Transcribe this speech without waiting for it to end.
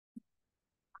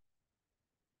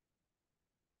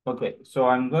Okay, so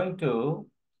I'm going to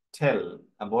tell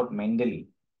about Mendeley.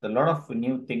 A lot of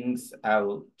new things have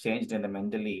changed in the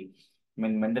Mendeley. I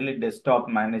mean, Mendeley Desktop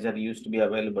Manager used to be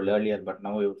available earlier, but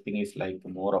now everything is like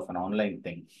more of an online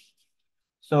thing.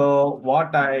 So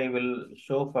what I will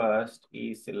show first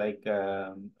is like,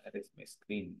 where is my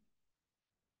screen?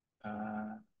 We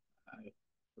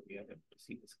are able to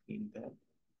see the screen there.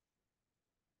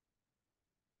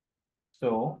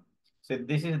 So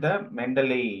this is the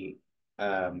Mendeley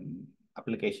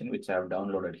application which I have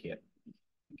downloaded here.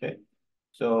 Okay.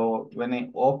 So when I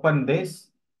open this,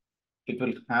 it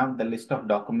will have the list of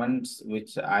documents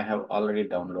which I have already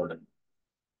downloaded.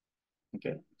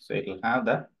 Okay. So it will have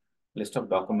the list of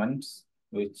documents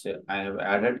which I have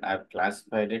added, I have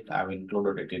classified it, I have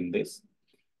included it in this.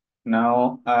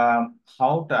 Now,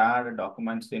 how to add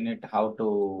documents in it, how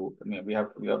to, I mean, we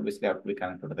obviously have to be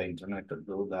connected to the internet to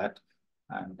do that.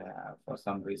 And for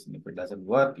some reason, if it doesn't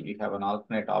work, you have an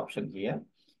alternate option here.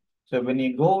 So when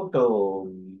you go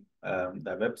to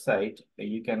the website,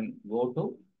 you can go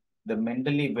to the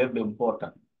Mendeley Web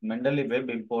Importer. Mendeley Web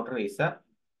Importer is a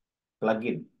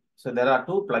plugin. So there are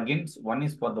two plugins. One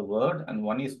is for the Word and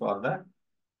one is for the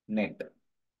net.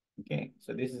 Okay.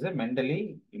 So this is a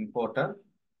Mendeley Importer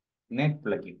net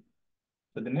plugin.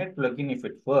 So the net plugin, if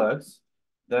it works,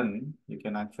 then you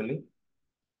can actually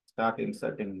start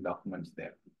inserting documents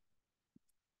there.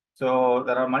 So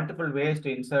there are multiple ways to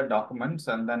insert documents,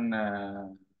 and then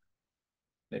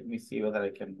let me see whether I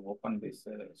can open this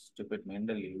stupid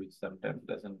Mendeley, which sometimes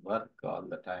doesn't work all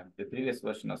the time. The previous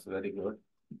version was very good.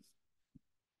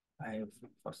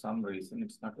 For some reason,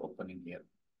 it's not opening here.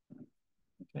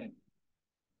 Okay.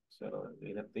 So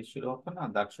either this should open or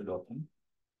that should open.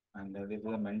 And this is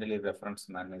the Mendeley reference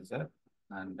manager.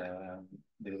 And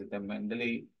this is the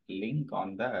Mendeley link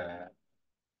on the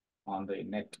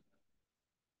net.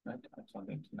 Right? It's on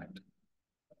the internet.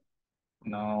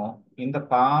 Now, in the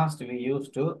past, we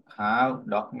used to have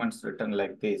documents written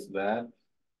like this, where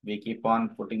we keep on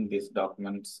putting these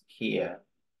documents here.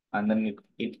 And then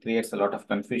it creates a lot of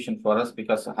confusion for us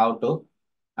because how to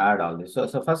add all this. So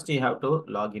first you have to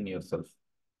log in yourself.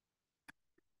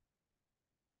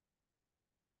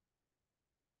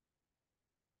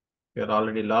 If you're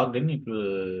already logged in, it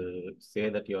will say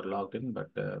that you're logged in, but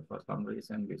for some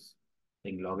reason this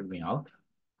thing logged me out.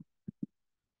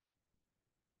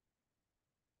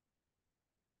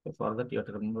 So for that, you have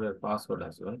to remember your password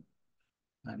as well.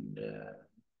 And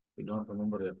if you don't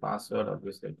remember your password,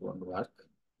 obviously it won't work.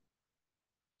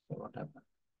 So what happened?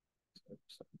 So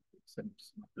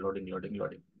it's not loading.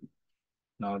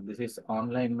 Now this is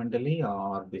online Mendeley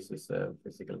or this is a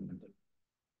physical Mendeley.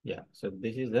 Yeah, so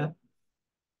this is the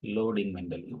loading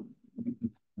Mendeley.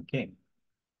 Okay.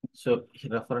 So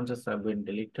references have been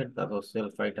deleted, the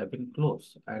social file have been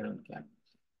closed. I don't care.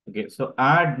 Okay, so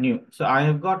add new. So I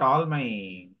have got all my,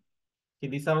 see,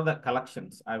 these are the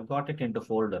collections. I've got it into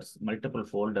folders, multiple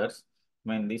folders. I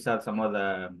mean, these are some of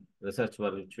the research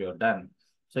work which we have done.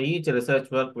 So each research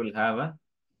work will have a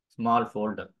small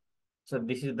folder. So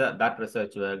this is that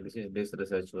research work, this is this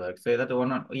research work. So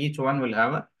that each one will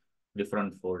have a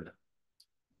different folder.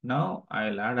 Now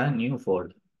I'll add a new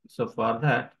folder. So for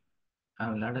that,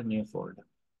 I will add a new folder.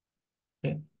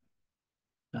 Okay.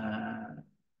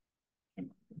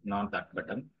 Not that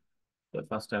button. So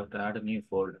first I have to add a new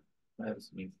folder. Where is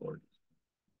new folder?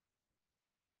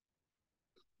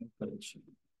 Collection.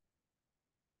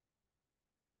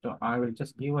 So I will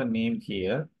just give a name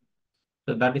here.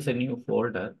 So that is a new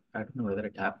folder. I don't know whether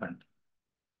it happened.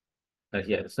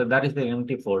 Here. So that is the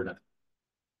empty folder.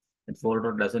 That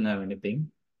folder doesn't have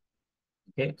anything.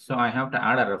 Okay. So I have to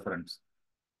add a reference.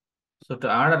 So to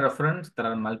add a reference, there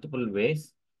are multiple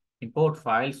ways. Import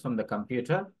files from the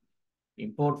computer,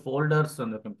 import folders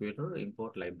from the computer,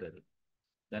 import library.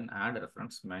 Then add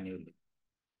reference manually.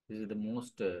 This is the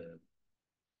most, an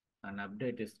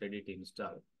update is ready to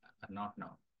install, not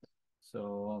now.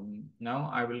 So now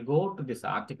I will go to this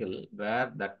article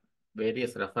where that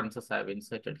various references I have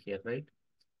inserted here, right?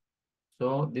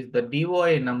 So the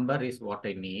DOI number is what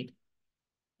I need.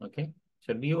 Okay.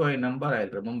 So DOI number, I'll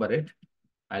remember it.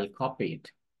 I'll copy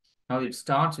it. Now it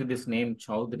starts with this name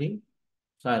Chaudhary.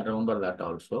 So I'll remember that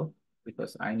also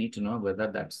because I need to know whether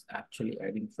that's actually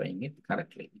identifying it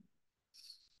correctly.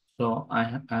 So I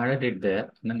have added it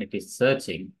there and then it is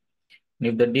searching. And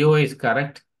if the DOI is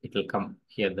correct, it will come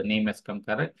here. The name has come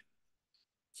correct.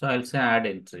 So I'll say add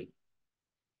entry.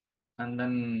 And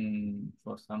then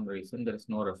for some reason, there is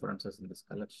no references in this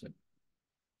collection.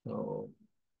 So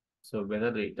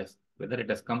whether it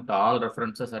has come to all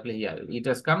references, at least here, it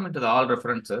has come into the all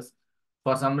references.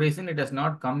 For some reason, it has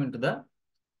not come into the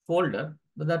folder,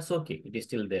 but that's okay. It is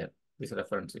still there. This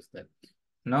reference is there.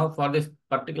 Now for this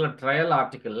particular trial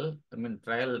article, I mean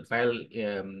trial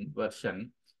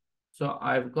version. So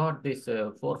I've got this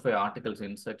 4 or 5 articles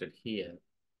inserted here.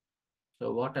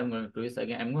 So what I'm going to do is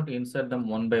again, I'm going to insert them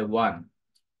one by one.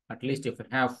 At least if I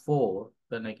have 4,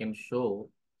 then I can show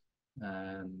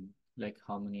like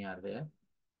how many are there.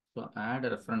 So add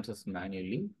references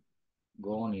manually,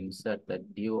 go and insert the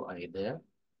DOI there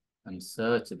and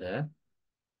search there.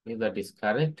 If that is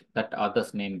correct, that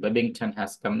author's name Webbington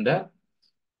has come there.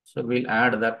 So we'll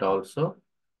add that also.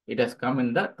 It has come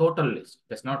in the total list.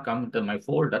 It does not come to my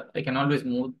folder. I can always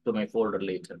move to my folder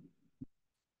later.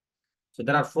 So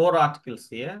there are 4 articles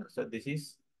here. So this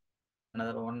is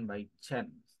another one by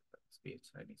Chen,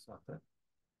 Chinese author.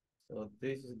 So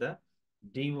this is the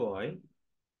DOI.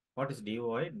 What is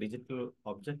DOI? Digital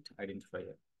Object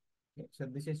Identifier. Okay. So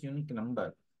this is unique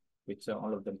number, which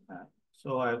all of them have.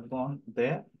 So I've gone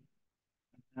there,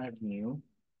 add new,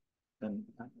 then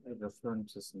add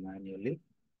references manually.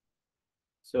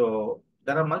 So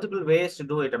there are multiple ways to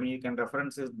do it. I mean, you can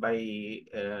reference it by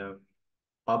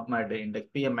PubMed index,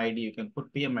 PMID. You can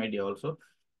put PMID also,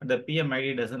 but the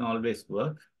PMID doesn't always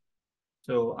work.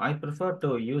 So I prefer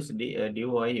to use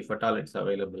DOI if at all it's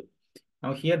available.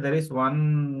 Now here there is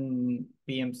one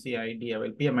PMC ID,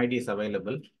 PMID is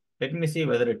available. Let me see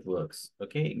whether it works.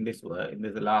 Okay, in this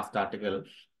last article,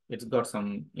 it's got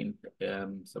some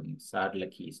sad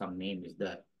lucky, some name is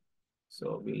there.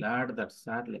 So we'll add that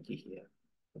sad lucky here.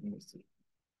 Let me see.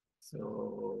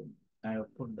 So I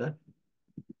have put the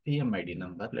PMID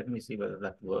number. Let me see whether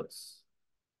that works.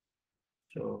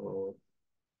 So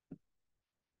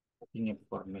looking up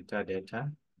for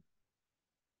metadata.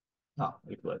 Ah,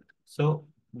 it worked. So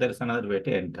there is another way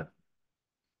to enter.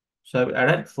 So I've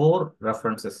added 4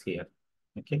 references here.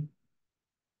 Okay.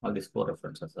 All these 4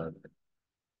 references are there.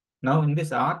 Now in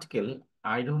this article,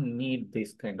 I don't need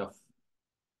this kind of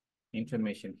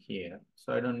information here.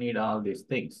 So I don't need all these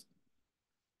things.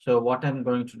 So what I'm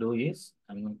going to do is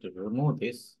I'm going to remove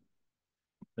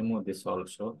this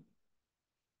also.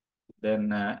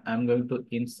 Then I'm going to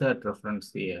insert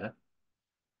reference here.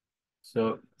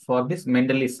 So for this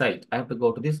Mendeley site, I have to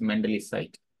go to this Mendeley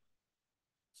site.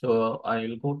 So I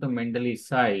will go to Mendeley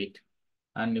site,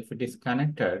 and if it is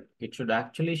connected, it should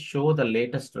actually show the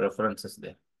latest references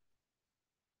there.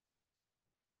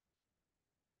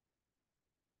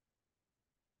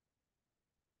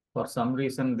 For some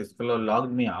reason, this fellow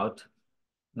logged me out.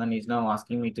 Then he's now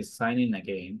asking me to sign in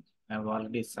again. I've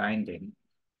already signed in.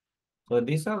 So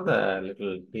these are the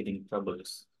little teething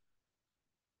troubles.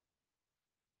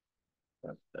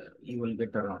 But you will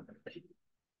get around it.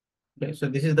 Okay, so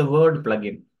this is the Word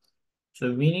plugin.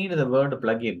 So we need the Word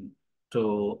plugin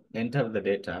to enter the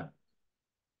data.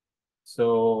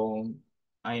 So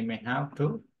I may have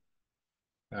to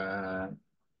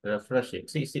refresh it.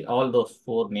 See, all those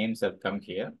 4 names have come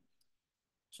here.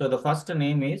 So the first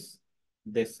name is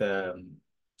this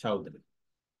Chowdhury.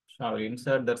 So I will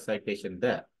insert the citation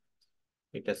there.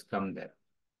 It has come there.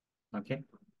 Okay.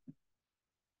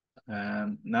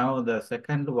 Now the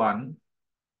second one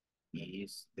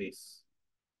is this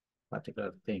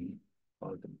particular thing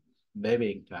called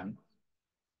babying time.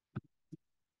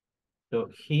 So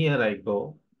here I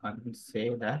go and say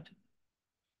that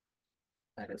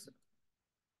is it.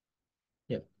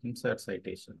 Yeah, insert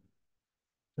citation.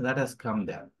 So that has come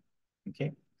there.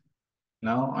 Okay.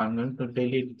 Now I'm going to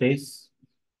delete this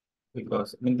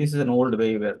because I mean this is an old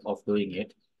way of doing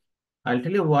it. I'll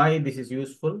tell you why this is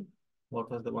useful.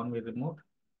 What was the one we removed?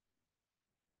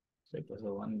 So it was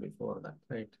the one before that,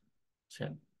 right?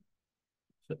 Check.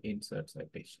 So insert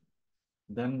citation.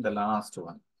 Then the last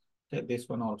one. Okay, this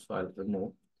one also I'll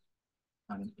remove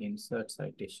and insert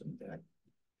citation there.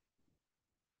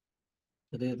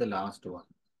 So this is the last one.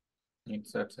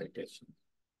 Insert citation.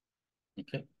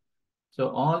 Okay. So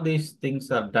all these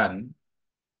things are done.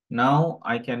 Now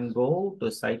I can go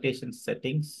to citation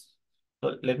settings.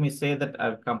 So let me say that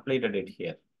I've completed it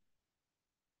here.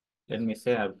 Let me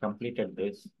say I've completed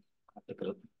this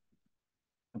article.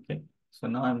 Okay. So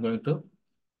now I'm going to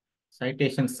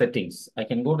citation settings. I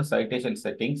can go to citation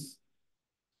settings,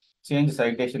 change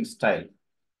citation style.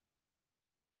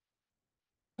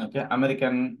 Okay,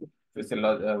 American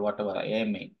Physiology, whatever,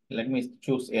 AMA. Let me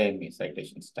choose AMA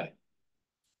citation style.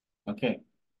 Okay,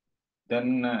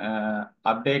 then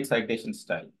update citation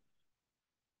style.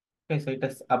 Okay, so it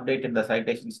has updated the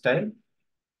citation style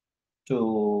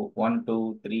to 1,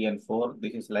 2, 3, and 4.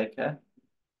 This is like a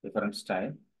different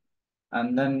style.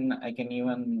 And then I can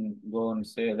even go and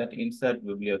say that insert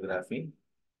bibliography.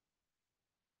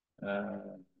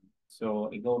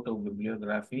 So I go to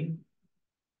bibliography.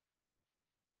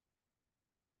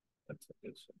 That's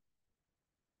okay.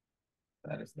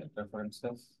 Where is the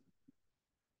preferences?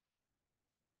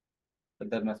 But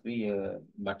there must be a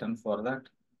button for that.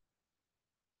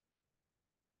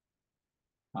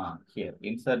 Here,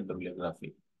 insert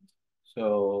bibliography.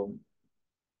 So,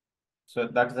 so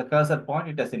that is the cursor point.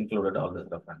 It has included all the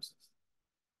references.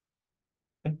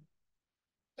 Okay.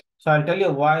 So I'll tell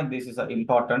you why this is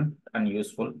important and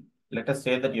useful. Let us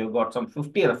say that you've got some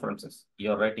 50 references.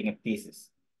 You're writing a thesis.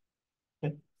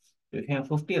 Okay. If you have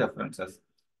 50 references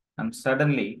and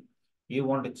suddenly you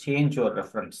want to change your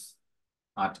reference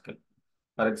article.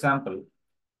 For example,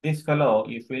 this fellow,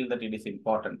 you feel that it is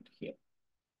important here.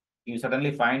 You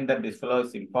suddenly find that this fellow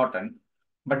is important,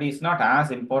 but it's not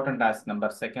as important as number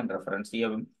second reference.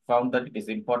 You have found that it is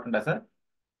important as a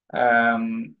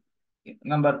um,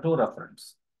 number two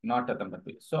reference, not a number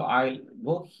three. So I'll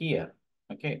go here.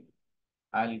 Okay.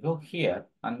 I'll go here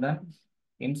and then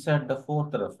insert the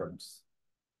fourth reference.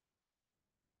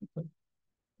 Okay.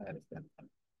 Where is that?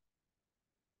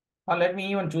 Or let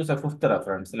me even choose a fifth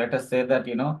reference. Let us say that,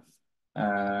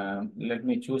 let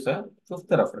me choose a fifth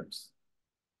reference.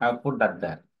 I'll put that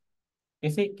there. You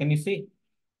see, can you see?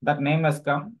 That name has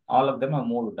come, all of them are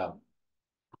moved down.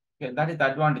 Okay, that is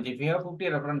the advantage. If you have 50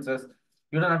 references,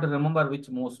 you don't have to remember which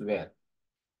moves where.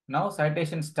 Now,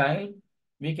 citation style,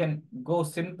 we can go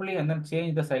simply and then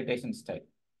change the citation style.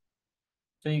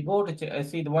 So you go to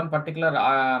see the one particular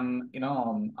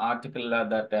article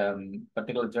that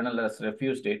particular journal has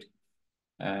refused it.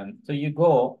 So you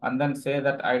go and then say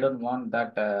that I don't want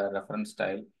that reference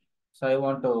style. So I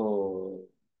want to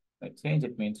change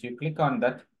it. Means you click on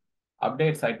that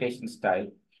update citation style,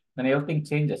 then everything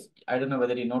changes. I don't know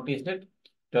whether you noticed it.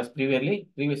 It was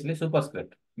previously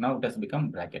superscript. Now it has become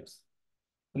brackets.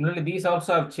 Similarly, these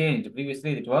also have changed.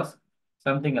 Previously, it was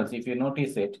something else. If you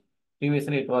notice it,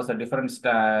 previously it was a different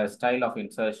style of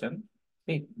insertion.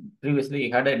 See, previously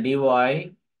you had a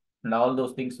DOI and all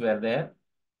those things were there.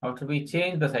 After we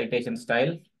changed the citation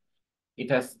style,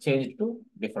 it has changed to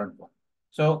different one.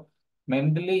 So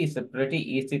Mendeley is a pretty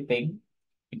easy thing.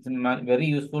 It's very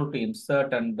useful to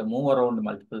insert and move around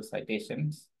multiple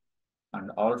citations.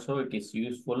 And also it is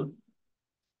useful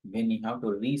when you have to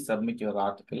resubmit your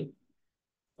article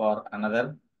for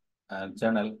another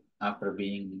journal after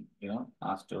being,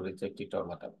 asked to reject it or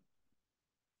whatever.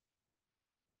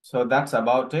 So that's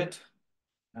about it.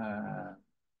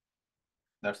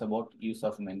 That's about use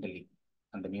of Mendeley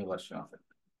and the new version of it.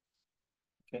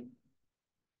 Okay.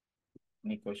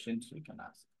 Any questions we can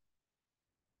ask?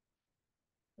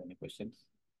 Any questions?